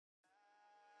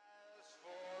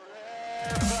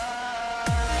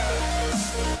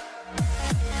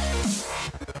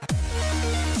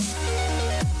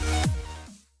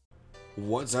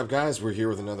What's up, guys? We're here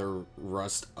with another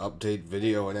Rust update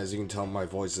video, and as you can tell, my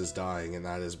voice is dying, and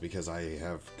that is because I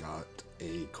have got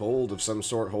a cold of some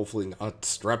sort, hopefully not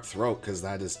strep throat, because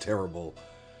that is terrible.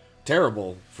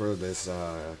 Terrible for this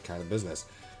kind of business.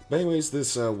 But anyways,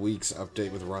 this week's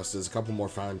update with Rust is a couple more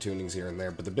fine-tunings here and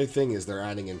there, but the big thing is they're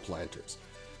adding in planters.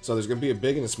 So there's going to be a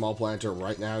big and a small planter.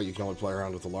 Right now, you can only play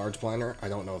around with a large planter. I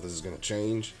don't know if this is going to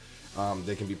change.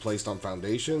 They can be placed on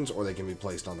foundations, or they can be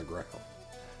placed on the ground.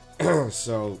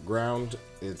 So, ground,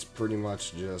 it's pretty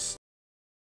much just...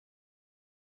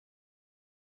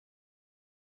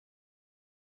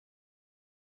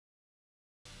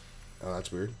 Oh,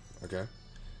 that's weird. Okay.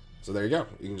 So there you go.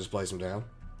 You can just place them down.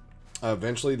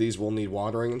 Eventually, these will need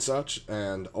watering and such,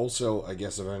 and also, I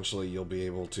guess eventually you'll be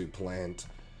able to plant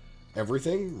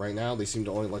everything. Right now, they seem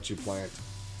to only let you plant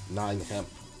 9 hemp.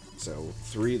 So,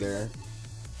 3 there,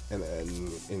 and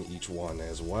then in each one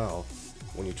as well.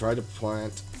 When you try to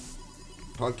plant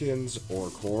pumpkins or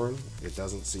corn, it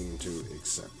doesn't seem to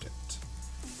accept it.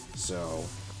 So,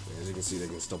 as you can see, they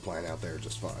can still plant out there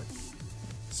just fine.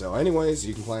 So anyways,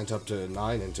 you can plant up to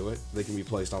 9 into it. They can be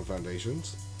placed on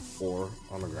foundations or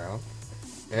on the ground.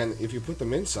 And if you put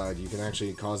them inside, you can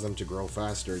actually cause them to grow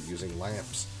faster using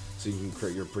lamps. So you can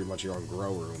create pretty much your own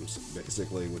grow rooms,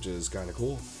 basically, which is kind of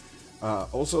cool.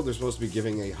 Also, they're supposed to be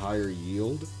giving a higher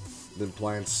yield than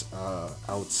plants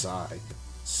outside.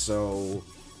 So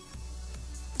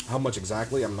how much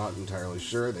exactly, I'm not entirely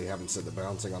sure. They haven't said the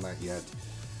balancing on that yet.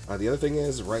 The other thing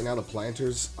is, right now the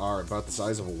planters are about the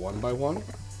size of a 1x1,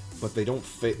 but they don't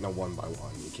fit in a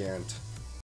 1x1. You can't...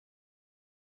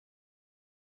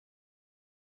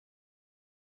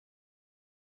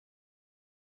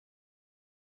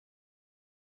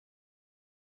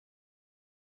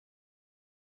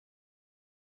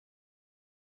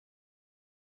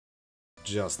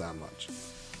 just that much.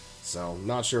 So,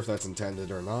 not sure if that's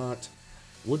intended or not.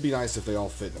 Would be nice if they all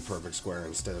fit in a perfect square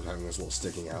instead of having this little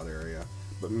sticking out area.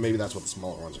 But maybe that's what the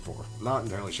smaller ones are for. Not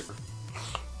entirely sure.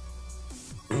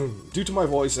 Due to my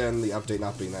voice and the update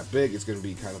not being that big, it's going to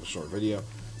be kind of a short video.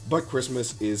 But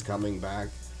Christmas is coming back.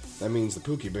 That means the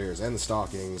Pookie Bears and the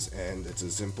stockings, and it's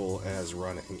as simple as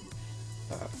running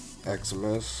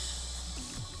Xmas.refill.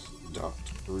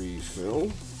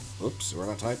 Oops, we're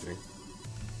not typing.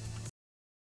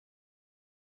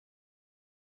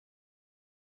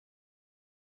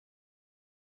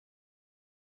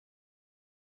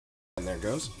 And there it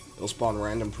goes. It'll spawn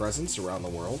random presents around the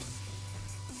world.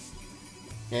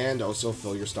 And also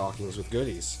fill your stockings with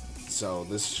goodies. So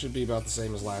this should be about the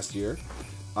same as last year.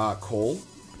 Coal,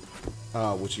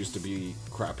 which used to be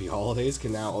crappy holidays,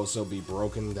 can now also be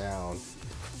broken down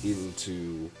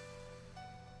into,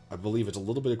 I believe it's a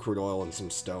little bit of crude oil and some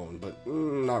stone, but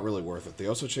not really worth it. They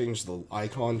also changed the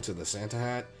icon to the Santa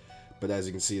hat, but as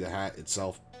you can see, the hat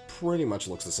itself pretty much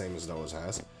looks the same as it always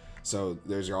has. So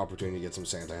there's your opportunity to get some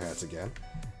Santa hats again.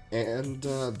 And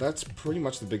that's pretty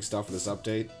much the big stuff of this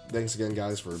update. Thanks again,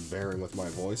 guys, for bearing with my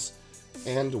voice.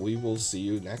 And we will see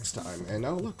you next time. And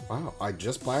oh, look, wow, I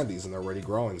just planted these and they're already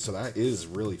growing. So that is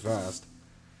really fast.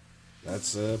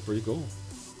 That's pretty cool.